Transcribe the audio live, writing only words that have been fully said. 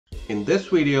In this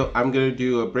video, I'm going to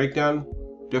do a breakdown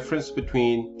difference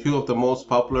between two of the most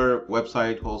popular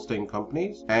website hosting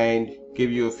companies and give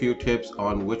you a few tips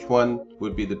on which one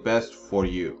would be the best for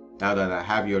you. Now that I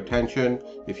have your attention,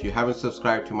 if you haven't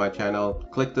subscribed to my channel,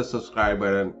 click the subscribe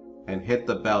button and hit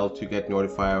the bell to get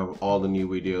notified of all the new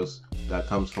videos that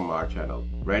comes from our channel.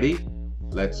 Ready?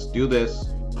 Let's do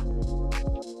this.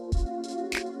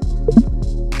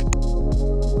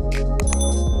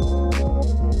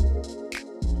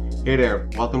 Hey there,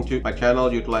 welcome to my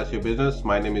channel Utilize Your Business.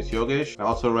 My name is Yogesh. I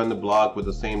also run the blog with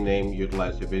the same name,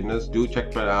 Utilize Your Business. Do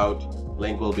check that out.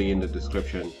 Link will be in the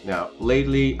description. Now,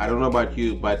 lately, I don't know about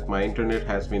you, but my internet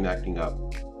has been acting up.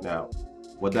 Now,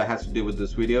 what that has to do with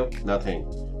this video? Nothing.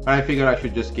 But I figured I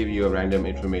should just give you a random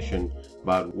information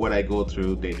about what I go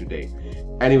through day to day.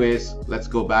 Anyways, let's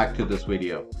go back to this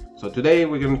video. So today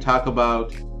we're going to talk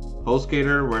about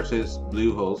Hostgator versus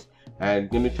Bluehost. And I'm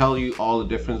going to tell you all the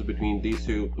difference between these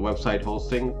two website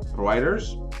hosting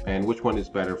providers and which one is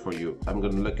better for you. I'm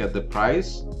going to look at the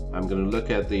price, I'm going to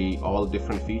look at all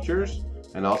different features,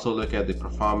 and also look at the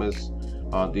performance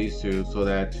on these two so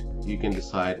that you can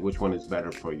decide which one is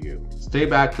better for you. Stay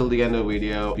back till the end of the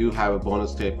video. I do have a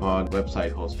bonus tip on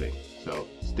website hosting, so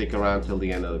stick around till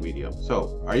the end of the video.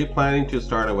 So, are you planning to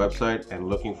start a website and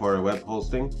looking for a web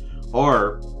hosting,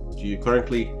 or do you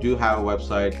currently do have a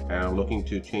website and are looking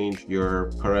to change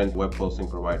your current web hosting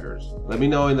providers? Let me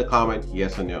know in the comment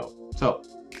yes or no. So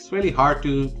it's really hard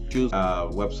to choose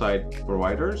website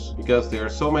providers because there are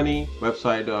so many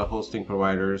website hosting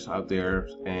providers out there,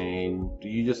 and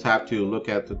you just have to look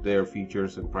at their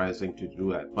features and pricing to do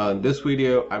that. Well, in this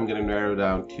video, I'm going to narrow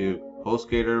down to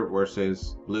Hostgator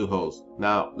versus Bluehost.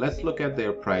 Now let's look at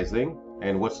their pricing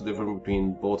and what's the difference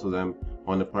between both of them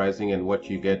on the pricing and what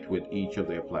you get with each of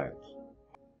their plans.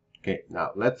 Okay, now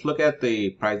let's look at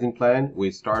the pricing plan. We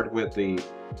start with the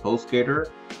Hostgator.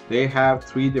 They have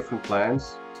 3 different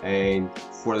plans, and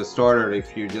for the starter,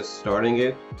 if you're just starting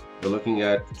it, they're looking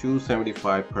at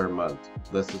 $275 per month.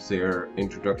 This is their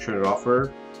introduction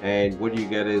offer, and what you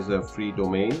get is a free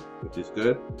domain, which is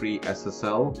good, free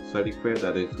SSL certificate,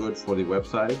 that is good for the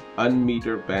website,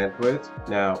 unmetered bandwidth.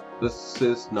 Now this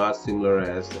is not similar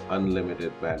as the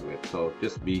unlimited bandwidth, so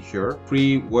just be sure.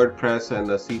 Free WordPress and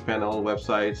the cPanel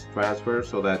websites transfer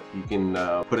so that you can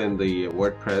put in the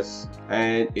WordPress,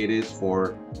 and it is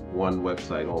for one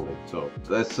website only. So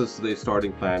this is the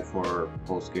starting plan for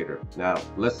Hostgator. Now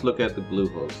let's look at the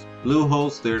Bluehost.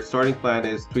 Bluehost, their starting plan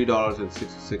is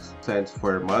 $3.66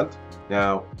 per month.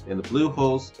 Now in the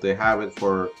Bluehost, they have it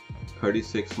for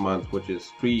 36 months, which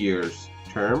is 3 years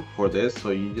term for this, so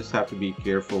you just have to be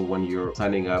careful when you're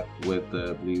signing up with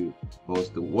the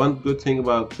Bluehost. The one good thing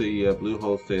about the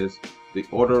Bluehost is the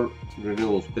order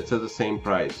renewals, it's at the same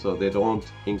price, so they don't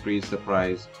increase the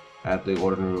price at the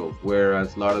order renewals,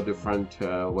 whereas a lot of different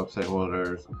website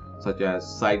holders such as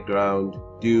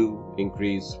SiteGround do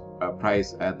increase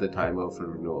price at the time of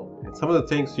renewal. And some of the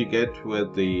things you get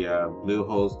with the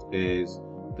Bluehost is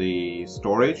the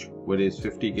storage, which is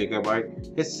 50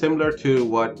 gigabyte. It's similar to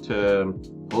what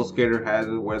Hostgator has,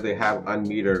 where they have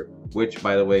unmetered, which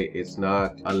by the way is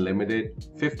not unlimited.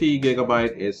 50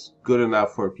 gigabyte is good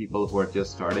enough for people who are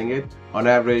just starting it. On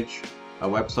average, a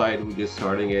website who's just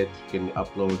starting it can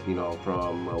upload,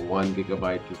 from 1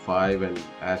 gigabyte to 5, and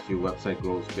as your website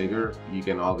grows bigger, you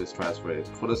can always transfer it.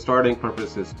 For the starting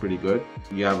purpose, it's pretty good.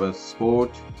 You have a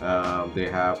sport, they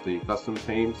have the custom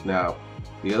themes. Now,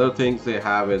 the other things they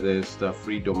have is the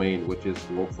free domain, which is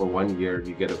for 1 year,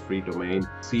 you get a free domain.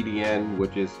 CDN,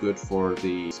 which is good for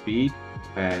the speed,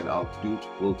 and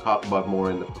we'll talk about more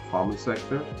in the performance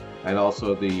sector, and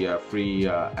also the free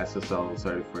SSL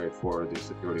certificate for the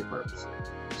security purpose.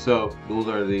 So those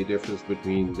are the difference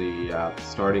between the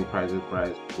starting price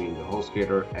between the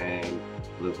Hostgator and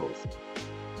Bluehost.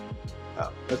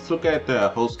 Now let's look at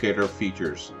the Hostgator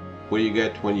features. What do you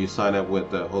get when you sign up with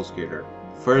the Hostgator?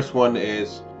 First one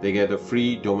is they get a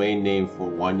free domain name for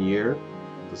 1 year.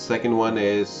 The second one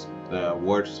is the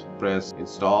WordPress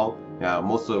install. Now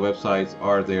most of the websites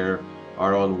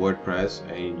are on WordPress,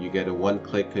 and you get a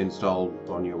one-click install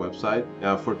on your website.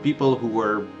 Now for people who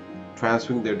are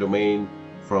transferring their domain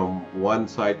from one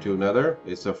site to another,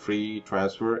 it's a free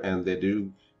transfer, and they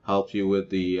do help you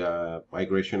with the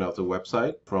migration of the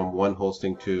website from one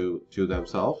hosting to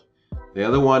themselves. The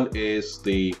other one is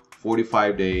the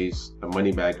 45 days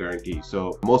money back guarantee.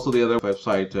 So most of the other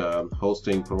website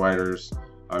hosting providers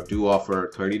do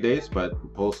offer 30 days, but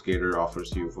Hostgator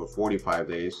offers you for 45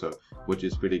 days, so which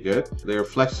is pretty good. They're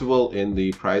flexible in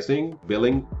the pricing,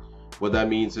 billing What that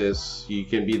means is you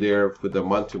can be there with the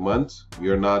month to month.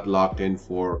 You're not locked in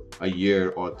for a year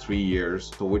or 3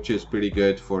 years, so which is pretty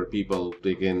good for people.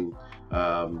 They can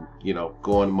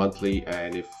go on monthly,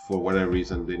 and if for whatever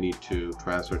reason they need to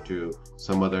transfer to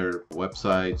some other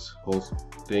websites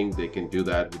hosting, they can do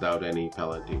that without any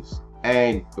penalties.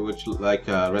 And which, like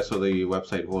rest of the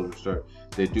website holders,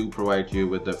 they do provide you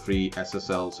with the free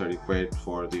SSL certificate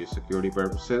for the security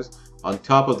purposes. On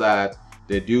top of that,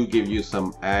 they do give you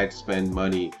some ad spend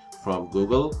money from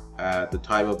Google. At the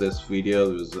time of this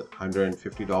video, it was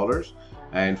 $150,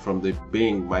 and from the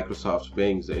Bing, Microsoft's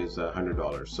Bing, is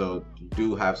 $100. So you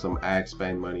do have some ad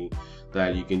spend money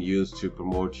that you can use to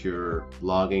promote your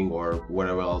blogging or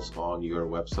whatever else on your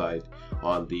website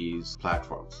on these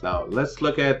platforms. Now let's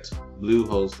look at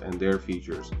Bluehost and their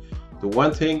features. The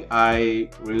one thing I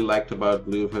really liked about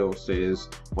Bluehost is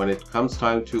when it comes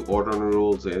time to order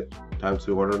renewals,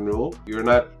 you're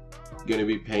not going to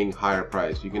be paying higher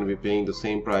price. You're going to be paying the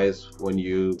same price when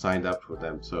you signed up for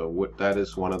them. So that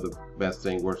is one of the best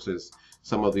things versus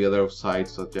some of the other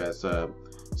sites such as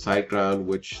SiteGround,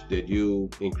 which they do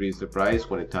increase the price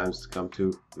when it times to come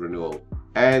to renewal.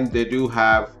 And they do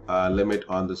have a limit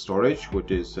on the storage, which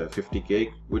is 50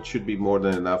 gig, which should be more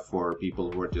than enough for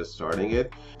people who are just starting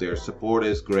it. Their support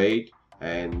is great,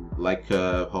 and like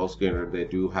Hostgator, they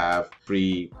do have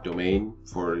free domain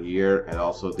for a year, and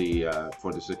also the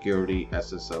for the security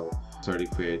SSL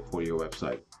certificate for your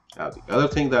website. Now, the other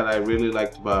thing that I really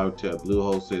liked about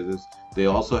Bluehost is they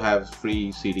also have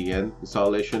free CDN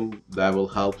installation that will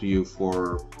help you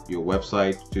for your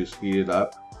website to speed it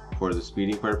up for the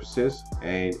speeding purposes,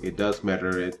 and it does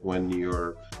measure it when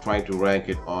you're trying to rank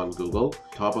it on Google.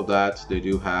 On top of that, they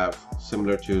do have,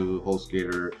 similar to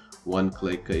Hostgator,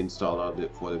 one-click install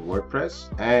for the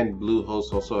WordPress, and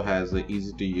Bluehost also has an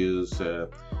easy-to-use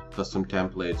custom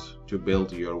templates to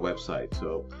build your website.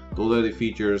 So those are the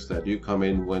features that do come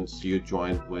in once you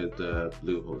join with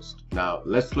Bluehost. Now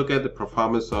let's look at the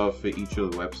performance of each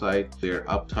of the website, their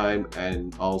uptime,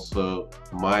 and also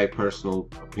my personal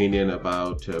opinion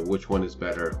about which one is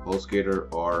better,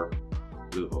 Hostgator or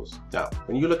Bluehost. Now,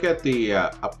 when you look at the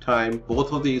uptime,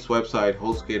 both of these websites,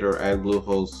 Hostgator and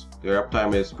Bluehost, their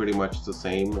uptime is pretty much the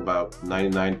same, about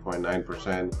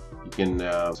 99.9%. You can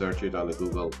search it on the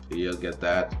Google, you'll get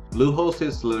that. Bluehost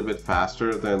is a little bit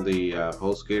faster than the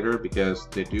Hostgator because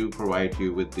they do provide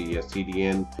you with the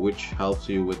CDN, which helps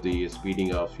you with the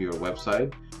speeding of your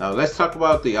website. Now let's talk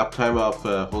about the uptime of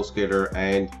Hostgator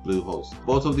and Bluehost.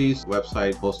 Both of these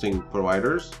website hosting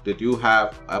providers, they do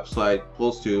have upside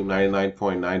close to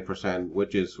 99.9%,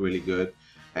 which is really good.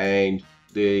 And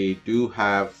they do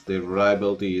have, the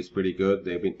reliability is pretty good.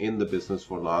 They've been in the business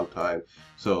for a long time.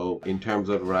 So in terms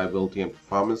of reliability and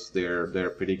performance, they're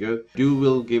pretty good.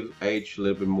 Will give edge a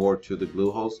little bit more to the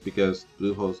Bluehost because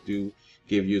Bluehost do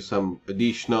give you some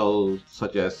additional,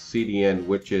 such as CDN,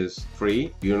 which is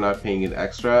free. You're not paying it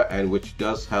extra, and which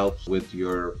does help with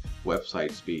your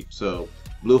website speed. So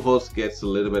Bluehost gets a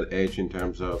little bit edge in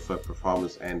terms of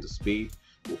performance and the speed.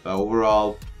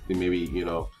 Overall, maybe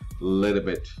little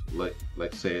bit,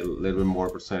 like say a little bit more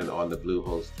percent on the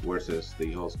Bluehost versus the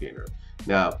Hostgator.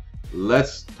 Now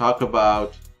let's talk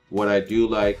about what I do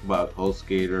like about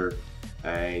Hostgator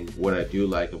and what I do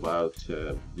like about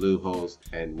Bluehost,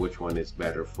 and which one is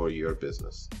better for your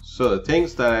business. So the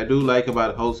things that I do like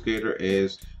about Hostgator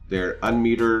is their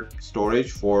unmetered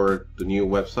storage for the new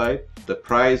website. The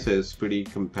price is pretty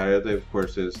competitive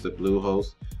versus the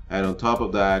Bluehost, and on top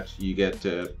of that, you get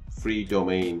free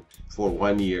domain for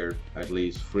 1 year at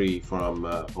least, free from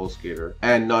Hostgator,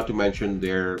 and not to mention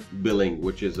their billing,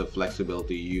 which is a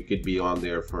flexibility. You could be on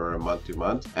there for a month to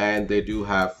month, and they do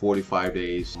have 45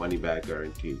 days money back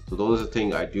guarantee. So those are the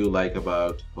things I do like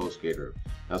about Hostgator.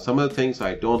 Now some of the things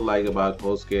I don't like about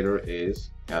Hostgator is,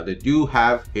 now they do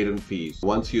have hidden fees.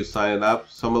 Once you sign up,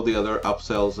 some of the other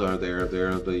upsells are there.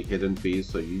 They're the hidden fees,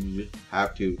 so you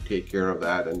have to take care of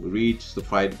that and read the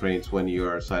fine prints when you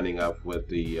are signing up with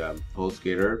the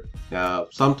Hostgator. Now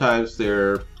sometimes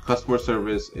their customer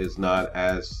service is not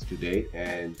as to date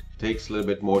and takes a little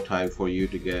bit more time for you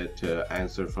to get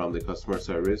answer from the customer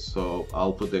service. So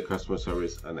I'll put the customer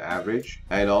service on average,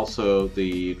 and also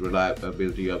the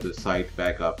reliability of the site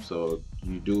backup. So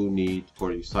you do need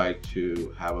for your site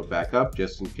to have a backup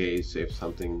just in case if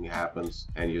something happens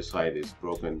and your site is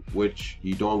broken, which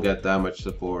you don't get that much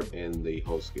support in the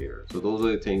Hostgator. So those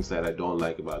are the things that I don't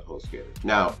like about Hostgator.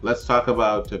 Now let's talk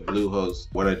about Bluehost.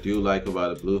 What I do like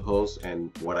about Bluehost and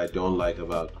what what I don't like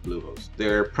about Bluehost.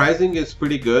 Their pricing is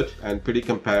pretty good and pretty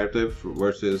competitive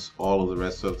versus all of the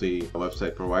rest of the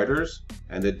website providers.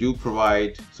 And they do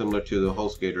provide, similar to the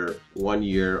Hostgator, 1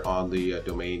 year on the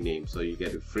domain name, so you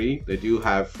get it free. They do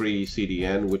have free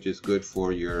CDN, which is good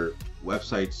for your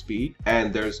website speed,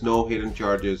 and there's no hidden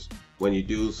charges when you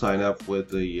do sign up with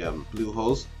the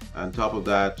Bluehost. On top of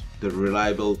that, the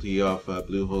reliability of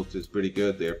Bluehost is pretty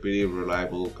good. They're a pretty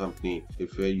reliable company.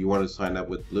 If you want to sign up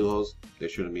with Bluehost, there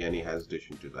shouldn't be any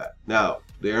hesitation to that. Now,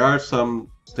 there are some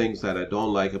things that I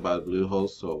don't like about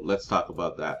Bluehost, so let's talk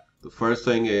about that. The first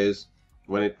thing is,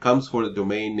 when it comes for the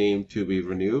domain name to be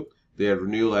renewed, they are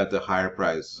renewed at the higher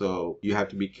price, so you have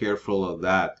to be careful of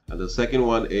that. And the second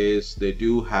one is they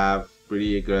do have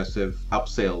pretty aggressive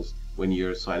upsells when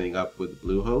you're signing up with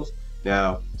Bluehost.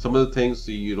 Now, some of the things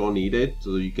you don't need it,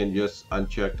 so you can just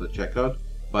uncheck the checkout.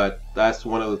 But that's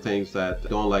one of the things that I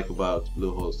don't like about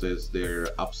Bluehost is their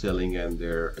upselling and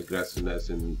their aggressiveness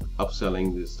in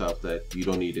upselling the stuff that you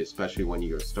don't need, especially when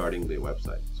you're starting the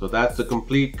website. So that's the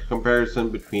complete comparison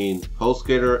between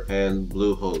Hostgator and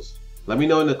Bluehost. Let me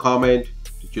know in the comment,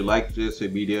 did you like this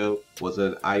video? Was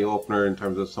it an eye-opener in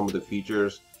terms of some of the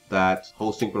features that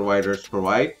hosting providers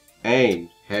provide? And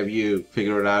have you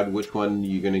figured out which one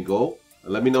you're going to go?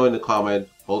 Let me know in the comment,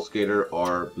 Hostgator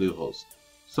or Bluehost.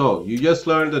 So you just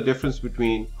learned the difference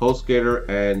between Hostgator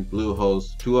and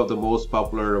Bluehost, two of the most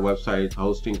popular website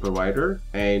hosting provider.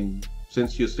 And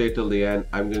since you stayed till the end,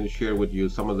 I'm going to share with you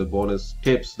some of the bonus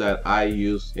tips that I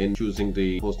use in choosing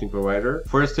the hosting provider.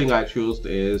 First thing I choose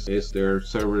is their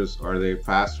servers, are they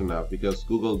fast enough? Because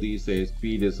Google these days,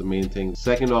 speed is the main thing.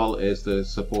 Second all is the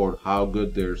support, how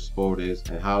good their support is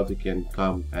and how they can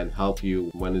come and help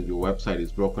you when your website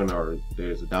is broken or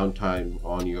there's a downtime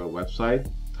on your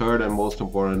website. Third and most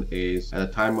important is, at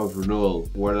the time of renewal,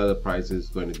 what are the prices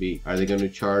going to be? Are they going to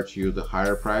charge you the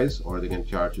higher price or are they going to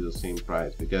charge you the same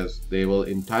price? Because they will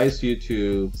entice you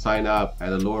to sign up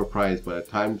at a lower price, but at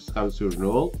times comes to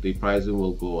renewal, the pricing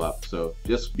will go up. So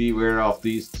just be aware of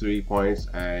these 3 points,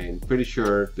 and pretty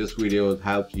sure this video will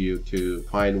help you to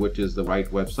find which is the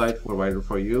right website provider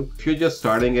for you. If you're just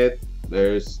starting it,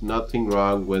 there's nothing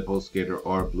wrong with Hostgator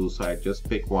or Bluesite. Just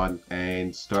pick one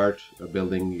and start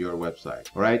building your website.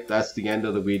 Alright, that's the end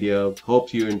of the video.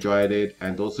 Hope you enjoyed it,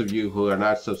 and those of you who are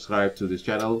not subscribed to this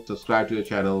channel, subscribe to the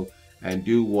channel and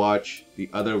do watch the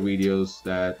other videos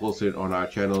that posted on our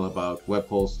channel about web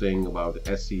hosting, about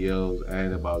SEOs,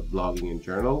 and about blogging in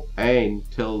general. And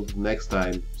till next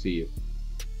time, see you.